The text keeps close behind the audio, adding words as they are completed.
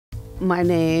My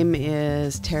name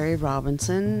is Terry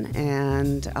Robinson,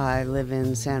 and I live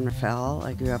in San Rafael.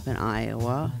 I grew up in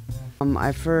Iowa.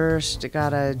 I first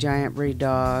got a giant breed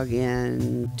dog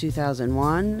in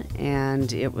 2001,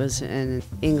 and it was an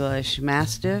English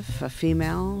Mastiff, a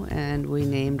female, and we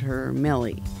named her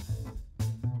Millie.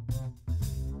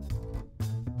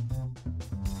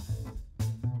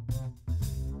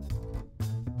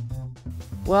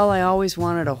 Well, I always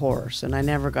wanted a horse, and I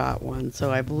never got one,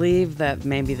 so I believe that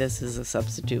maybe this is a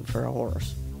substitute for a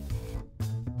horse.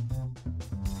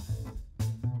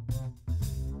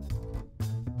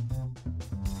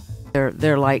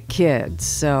 They're like kids,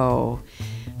 so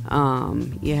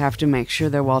you have to make sure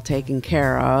they're well taken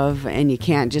care of, and you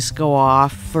can't just go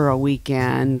off for a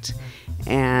weekend.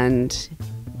 And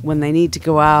when they need to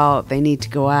go out, they need to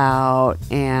go out,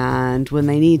 and when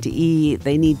they need to eat,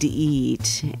 they need to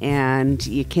eat, and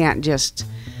you can't just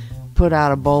put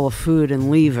out a bowl of food and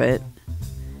leave it.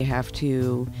 You have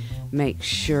to make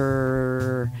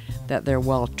sure that they're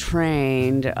well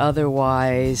trained,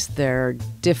 otherwise they're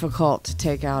difficult to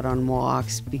take out on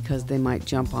walks because they might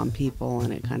jump on people,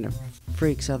 and it kind of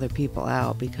freaks other people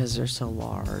out because they're so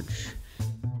large.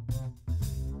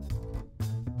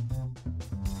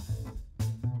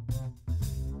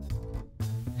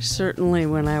 Certainly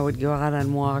when I would go out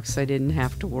on walks, I didn't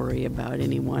have to worry about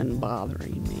anyone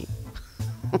bothering me.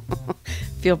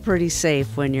 Feel pretty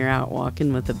safe when you're out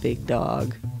walking with a big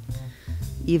dog,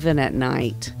 even at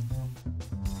night.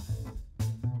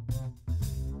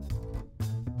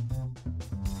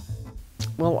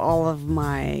 Well, all of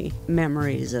my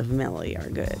memories of Millie are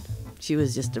good. She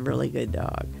was just a really good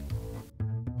dog.